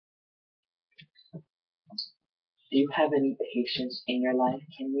Do you have any patience in your life?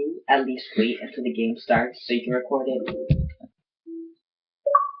 Can you at least wait until the game starts so you can record it?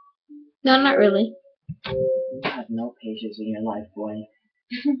 No, not really. You have no patience in your life, boy.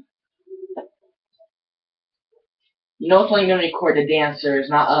 You know it's only gonna record the dancers,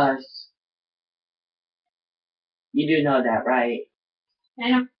 not us. You do know that, right? I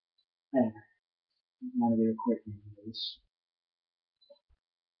know. Yeah. I want to be recording this.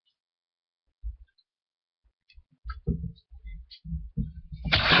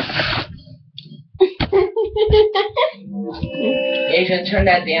 Asian, turn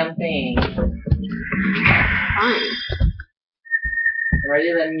that damn thing. Fine. I'm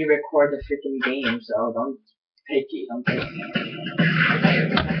already letting you record the freaking game, so don't picky, don't picky.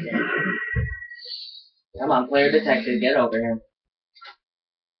 Come on, player detective, get over here.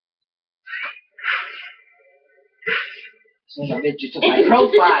 Son of a bitch, you took my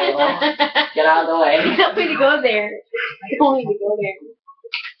profile. Get out of the way. Tell me to go there. I told me to go there.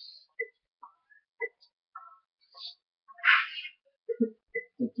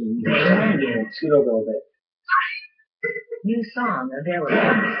 Scoot over a little bit. New song available.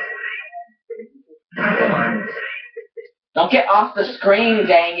 Come on. Don't get off the screen,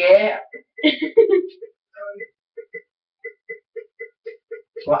 dang it.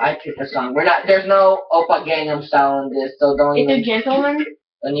 Well, I picked the song. We're not. There's no Oppa Gangnam Style in this, so don't Is there even. gentleman?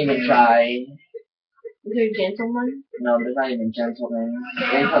 Don't even try. Is there gentleman? No, there's not even gentlemen.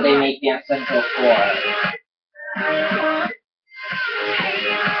 Wait until they make Dance Central 4.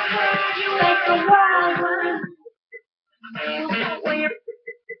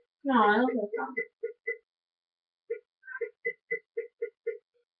 No, I love that song.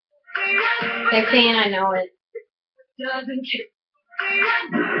 They're saying I know it.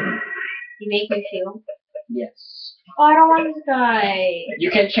 You make me feel. Yes. Oh, I don't want this guy.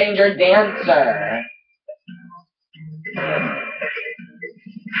 You can change your dancer.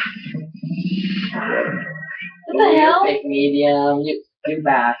 What the hell? Pick medium. You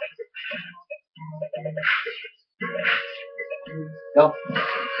back. Go.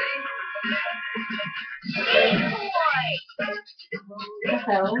 What the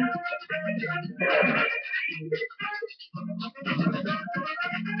hell?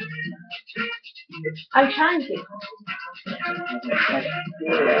 I'm trying to.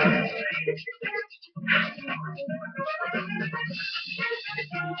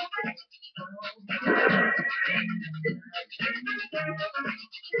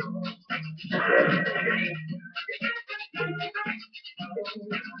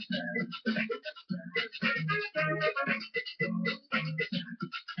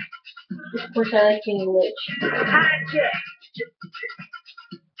 Of course, I like being lich.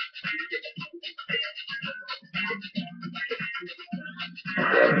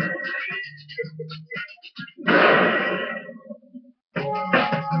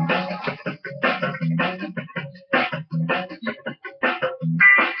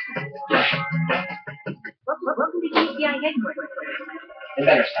 Welcome to KPI headquarters. I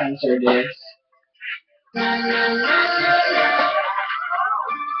better censor this.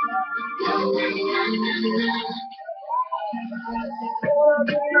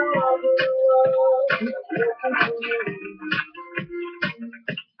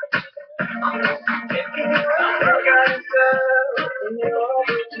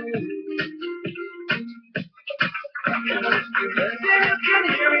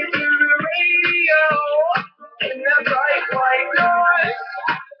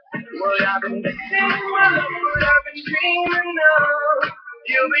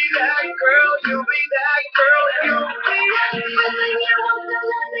 You'll be that girl, you'll be that girl, you'll be.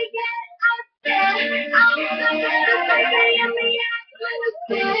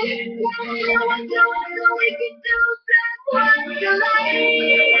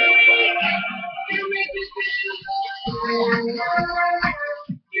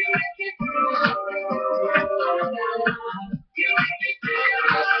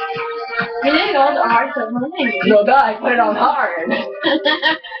 You didn't know the hard stuff, huh? No, duh, I put it on hard.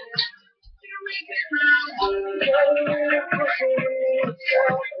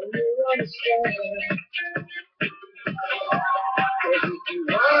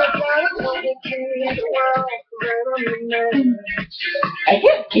 I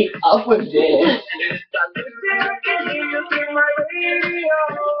can't keep up with this.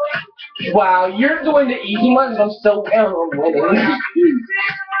 Wow, you're doing the easy ones, I'm still winning.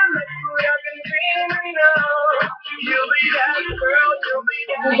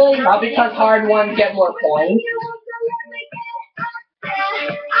 Not because hard ones get more points.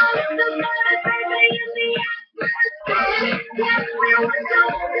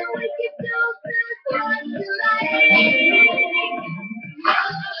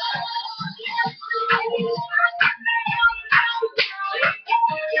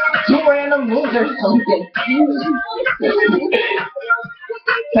 Censor something.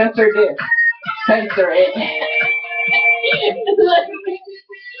 Censor this. Censor it.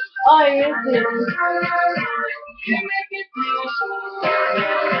 Oh, I missed it.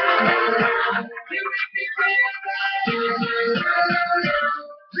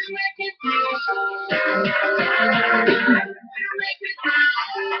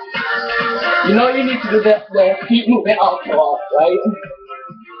 You know you need to do the feet movement also, right?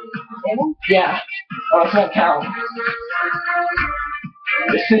 Yeah. Or it won't count.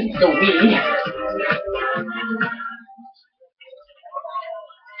 This is the Wii.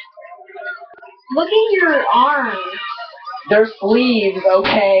 Look at your arms. They're sleeves,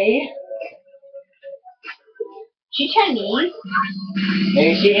 okay? She Chinese?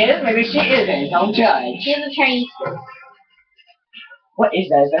 Maybe she is, maybe she isn't. Don't judge. She has a Chinese face. What is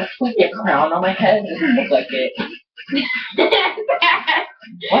that? Is that like a crown on my head? It doesn't look like it.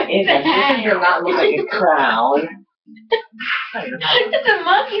 What is that? This does not look like a crown. It's a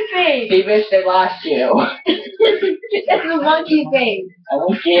monkey face. See, bitch, they lost you. It's a monkey face. I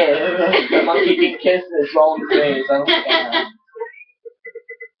don't give. The monkey can kiss this rolling face. I don't care.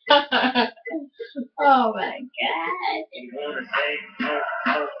 Oh my god.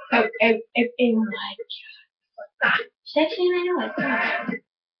 Oh my god. Sexy and I know it.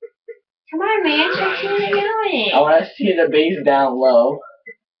 Come on, man. Sexy and I know it. I want to see the bass down low.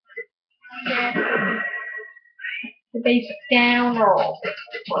 The bass down low.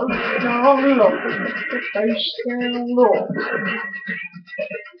 Down low. The bass down low.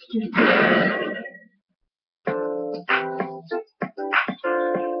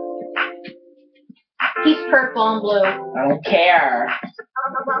 He's purple and blue. I don't care.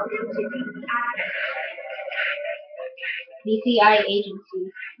 DCI agency.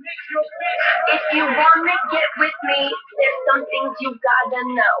 If you wanna get with me, there's some things you gotta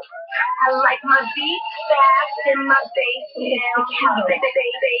know. I like my beat fast and my bass down low. Bass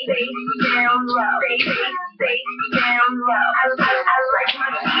down low. Bass down low. I like my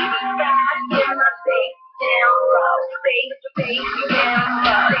beat fast and my bass down low. Bass down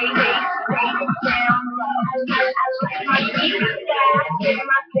low. Bass down low. I like my beat fast and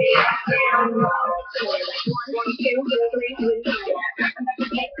my bass down low. 1, 2, 3, 4.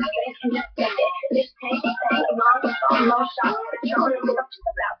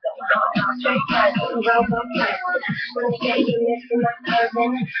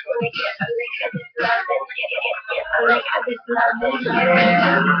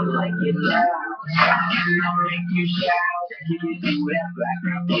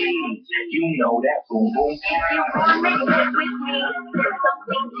 You know that boom boom. If you wanna get with me, there's some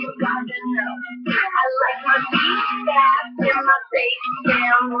things you gotta know. I like my beat fast and my bass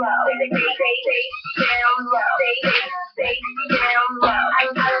down low. Bass down low. Bass down low. I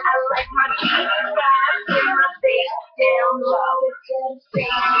like my beat fast and my bass down low. Bass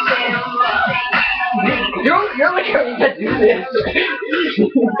down low. You're like having to do this.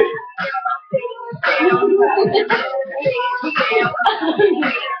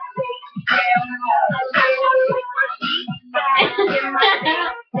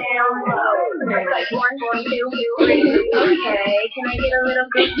 Like 1, 2, 3. Okay, can I get a little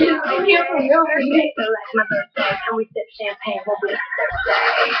good too? Okay, so like my birthday, and we sip champagne when we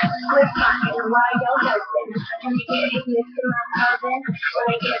Thursday. With my hand while you're husband. Can you get this in my oven? When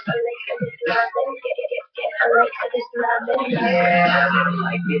I get a lick of this lovin', get a lick of this lovin'. Yeah, I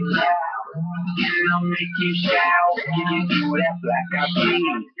like it now. I'll make you shout. You do that black eyed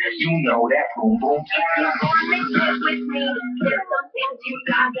peas. You know that boom boom. If you wanna get with me, there's some things you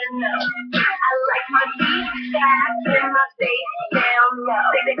gotta know. I like my beat fast and my bass down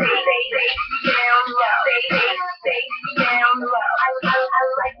low. Bass down low. Bass down low. I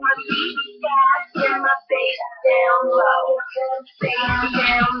like my beat fast and my bass down low. Bass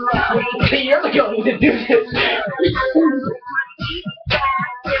down low. See, you're the going to do this. I like my beat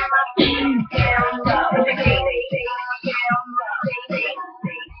fast and my bass down low. Bass down low. Bass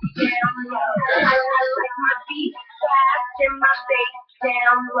down low. I like my beat fast and my bass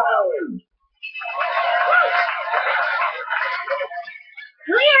down low.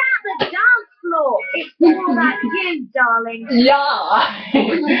 Clear out the dance floor. It's all about you, darling. Yeah.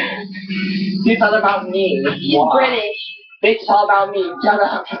 It's all about me. He's Wow. British. It's all about me. Shut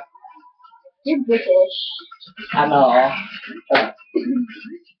up. You're British. I know.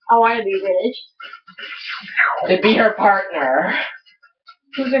 I want to be British. To be her partner.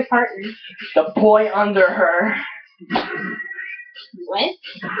 Who's her partner? The boy under her. What?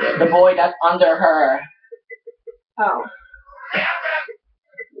 The boy that's under her. Oh.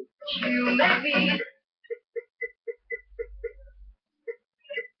 You maybe.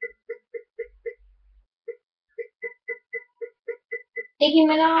 Nicki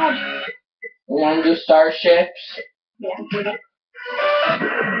Minaj. You wanna do Starships? Yeah.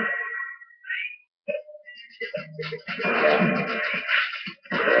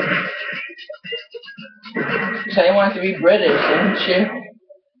 So you want to be British, didn't you?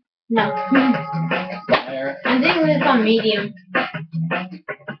 No. Fire. I'm doing this on medium.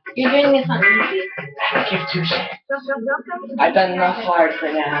 You're doing this on easy. Give two shit. I've done enough hard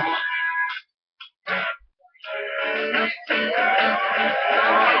for now.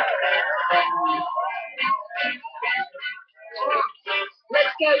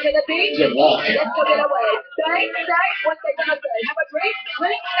 Let's go to the beach. Good luck. Let's go get away. Say, what they gonna say? Have a drink,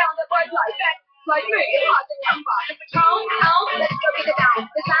 down the boys like that. Like me, hard to come by. It's a town, let's go get it down.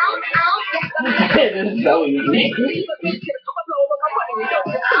 The town, let's go get it down. It is so easy.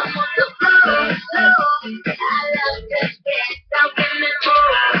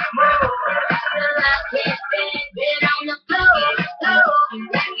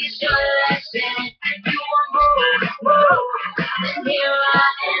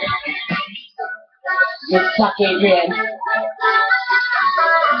 Good suck, Adrian.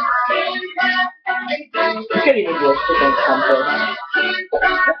 You could even do a chicken compass.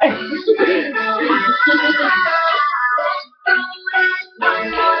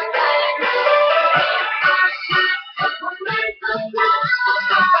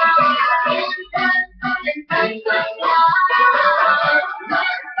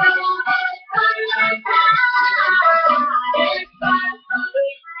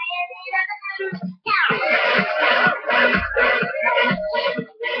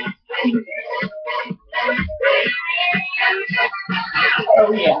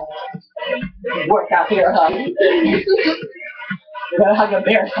 Oh yeah. Work out here, huh? You gotta hug a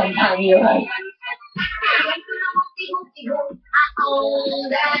bear sometime, you're right.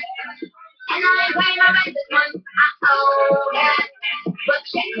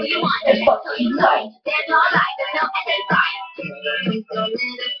 It's fucking right.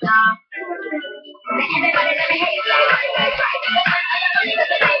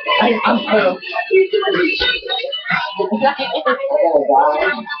 I'm put.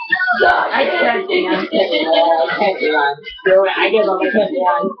 Oh God. I can't run. I give up, I can't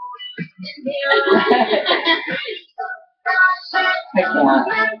run. I can't.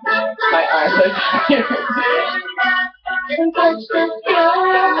 My arms are tired.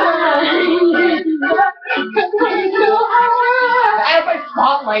 I have my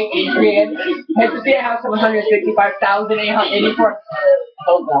spotlight, Adrian. I have to see I have 765,884.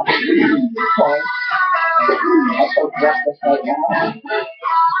 Oh God. Sorry. I'm so breathless right now.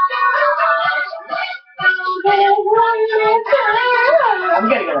 I'm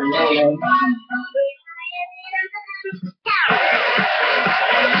gonna get a million.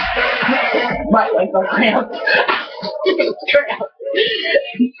 My legs are cramped. Cramped.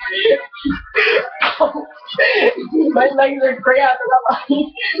 My legs are cramped.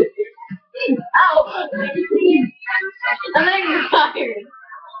 Ow! I'm not even tired.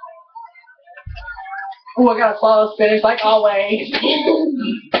 Oh, I got a flawless finish like always.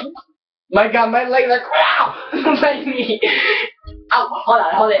 My God, my legs are cramped. My knee. Oh,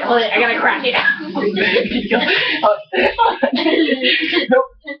 hold it. I gotta crack it.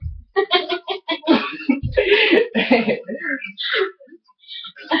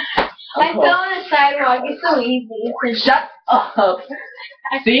 I fell on the sidewalk. It's so easy. Shut up.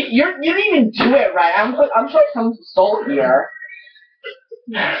 See, you didn't even do it right. I'm sure some soul here.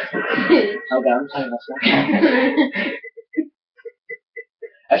 Okay, I'm telling myself.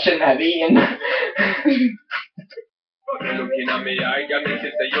 I shouldn't have eaten. Looking at me, I got me to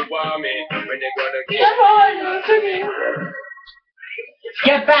say you want me. When you gonna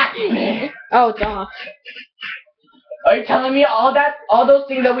Get back! Oh, duh. Are you telling me all those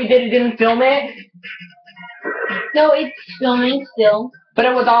things that we did, it didn't film it? No, it's filming still. But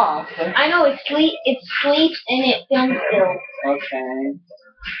it was off. I know, it sleeps and it films still. Okay.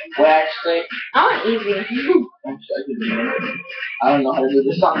 Well, actually, I want easy. I don't know how to do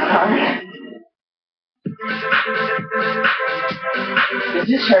this on hard. This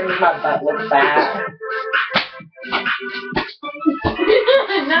just hurt me, my butt looks bad.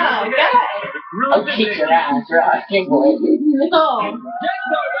 No, God. I'll kick your ass, right? Boy. No.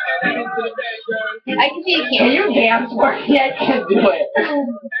 I can see you Can can't. you dance for me? I can't do it.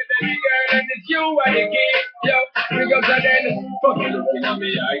 looking at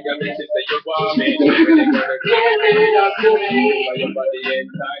me, I got me to say you want me. When you gonna give it up to me? But your body ain't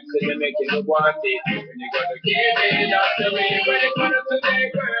tight, so you make it you want it. When you gonna give it up to me? When you gonna today,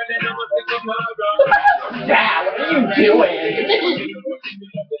 girl, then I want to tomorrow. Dad, what are you doing?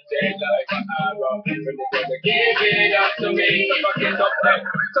 like an arrow. When they gonna give it up to me, so fuck it up, then.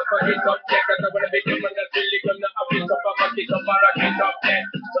 So fuck it up, yeah, 'cause I wanna be the one that's really gonna up it up, fuck it up, or I get up, then.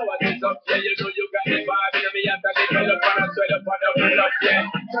 So I get up, yeah, you know you got the vibe, and me after the girl up and I sweat up and I pull up, yeah.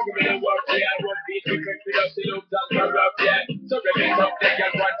 So give me the work, yeah, I won't be too quick with us, the loops and the rough, yeah. So give me up, they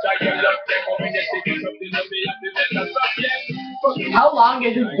can watch how you love, yeah. Come when you see me, something to me, I feel like that's up, yeah. How long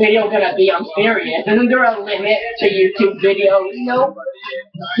is this video gonna be? I'm serious. Isn't there a limit to YouTube videos? Nope.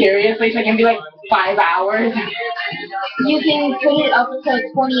 Seriously? So it can be like 5 hours? You can put it up to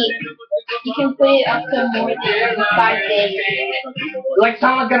 20. You can put it up to more than 5 days. Like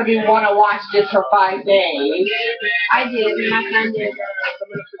someone's gonna wanna watch this for 5 days. I did. My friend did.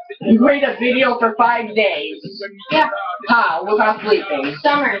 You made a video for 5 days. Yeah. How? Without sleeping?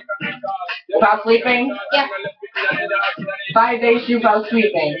 Summer. Without sleeping? Yeah. 5 days without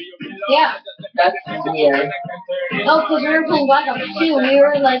sleeping. Yeah. That's weird. Oh, because we were playing Black Ops 2. We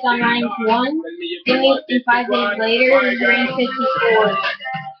were like on rank 1. Then we, 5 days later, we were rank 54.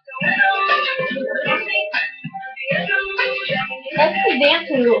 That's the dance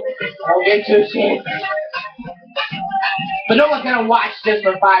move. Don't get too shit. But no one's gonna watch this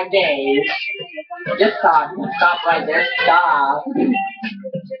for 5 days. Just stop. Stop right there. Stop.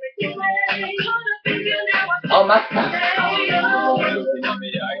 Oh, my God.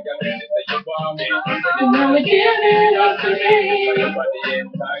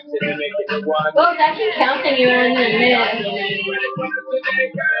 Oh, that keeps counting you in a minute.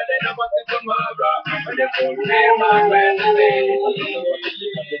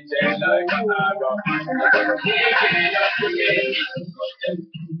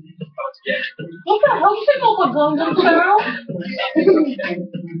 What the hell is it over Gangnam Style?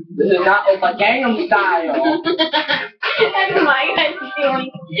 This is not Opa Gangnam Style. That's my guy's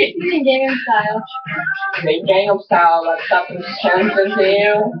feeling. It's in Gangnam Style. The Gangnam Style, that stuff is turns into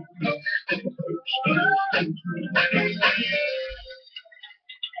you.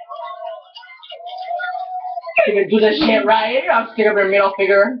 You can do this shit right here. I'm sticking up your middle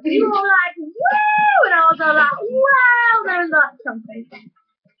finger. You were like, woo! And I was all like, wow, there's not something.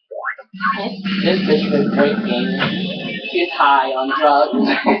 This bitch is drinking. She's high on drugs.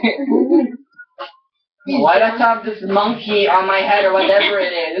 Why do I have this monkey on my head or whatever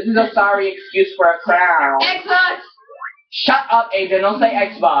it is? This is a sorry excuse for a crown. Xbox! Shut up, Adrian. Don't say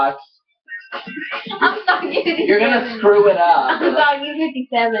Xbox. I'm sorry. You're gonna screw it up. I'm sorry, you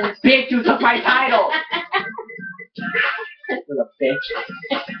 57. Bitch, you took my title. Son of a bitch.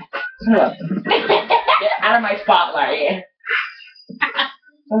 Son of a- Get out of my spotlight.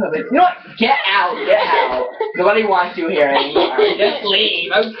 Son of a- You know what? Get out. Get out. Nobody wants you here anymore. Just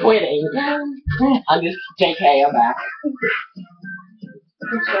leave. I'm quitting. I'm just JK. I'm back.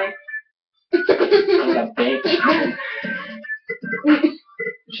 This way. Son of a bitch.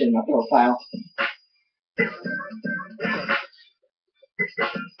 Shit in my profile.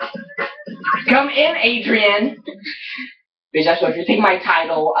 Come in, Adrian. Bitch, I swear, if you take my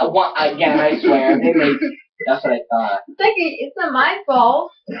title, I want again. I swear. That's what I thought. It's not my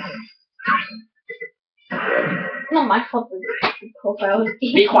fault. It's not my fault. The profile is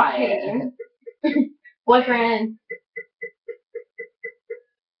Be quiet. Boyfriend.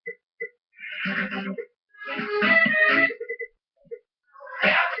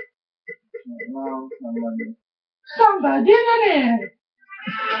 Somebody did it.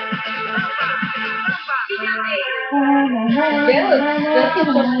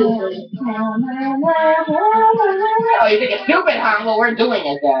 Oh, you think it's stupid, huh? Well, we're doing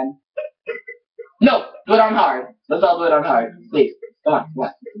it then. No, do it on hard. Let's all do it on hard. Please. Come on, come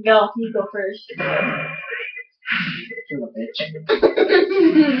on. Go. You go first. Son of a bitch.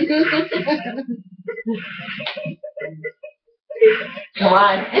 Come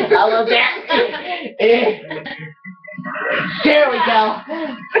on. Hello there. There we go.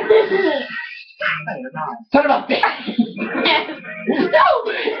 Son of a bitch.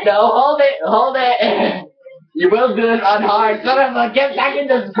 No, hold it. You will do this on hard. Son of a, get back in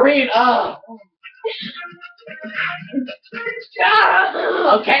the screen.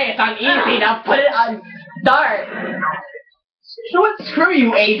 Okay, it's on easy. Now put it on start. You know what? Screw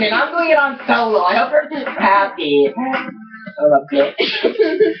you, Adrian. I'm doing it on solo. I hope you're happy. Son of a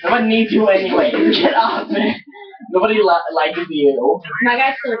bitch. No one needs you anyway. Get off it. Nobody likes you. My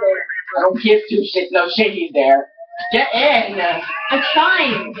guy's still there. I don't give two shits. No shit, he's there. Get in. I'm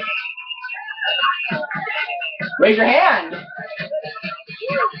trying. Raise your hand.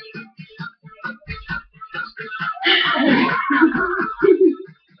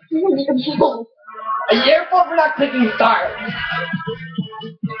 Your fault for not clicking start.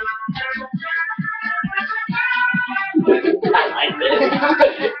 I like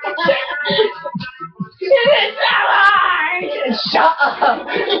this. Shut up!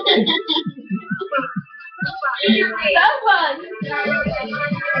 Someone!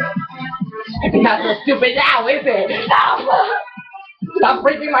 It's not so stupid now, is it? Stop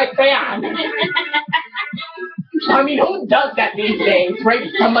breaking my fan! I mean, who does that these days? Break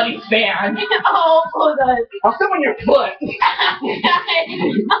somebody's fan? Oh, hold on. I'll sit on your foot!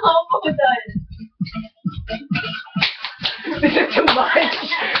 Oh, hold on. This is too much!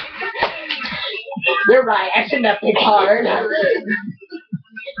 You're right, I shouldn't have picked hard.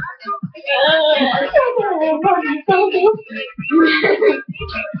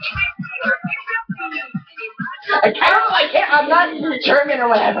 I can't, I'm not German or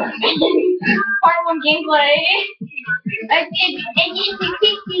whatever. Part 1 gameplay. It's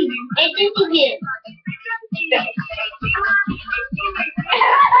good.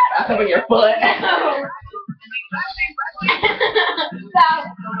 That's over your foot. Stop.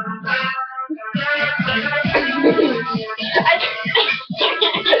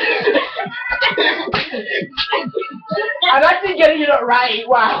 I'm actually getting it right,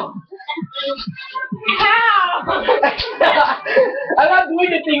 wow. How? I'm not doing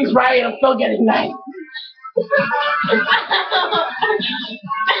the things right, I'm still getting nice.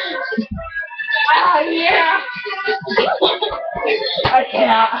 Yeah. I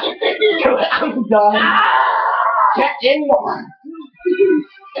can't do it, I'm done. Can't anymore.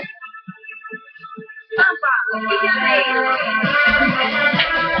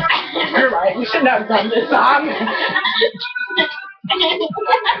 You're right, we shouldn't have done this song.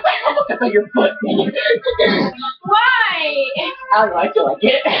 Look at your foot. Why? I don't know, I feel like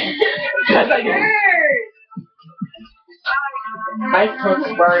it. Because I do. My foot's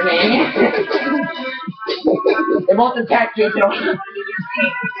burning. It won't attack you if you don't.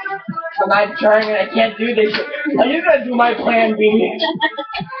 I'm not trying and I can't do this. I'm just gonna do my plan B.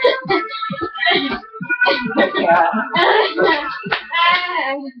 Yeah.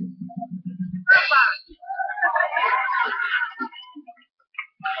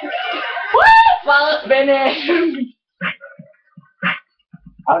 Woo! Well, finish.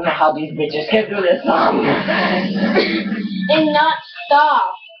 I don't know how these bitches can do this song. And not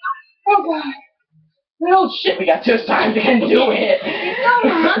stop. Oh god. Oh shit, we got 2 times to do it. It's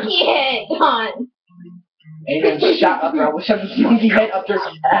no monkey head, Don. Aiden, shut up, bro. We'll shove this monkey head up their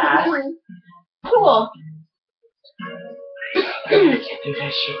ass. Cool. I can't do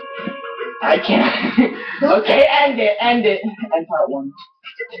that shit. I can't. Okay, end it. End part 1.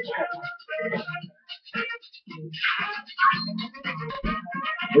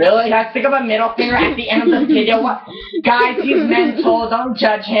 Really? I stick up a middle finger at the end of the video? What? Guys, he's mental. Don't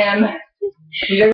judge him. He's a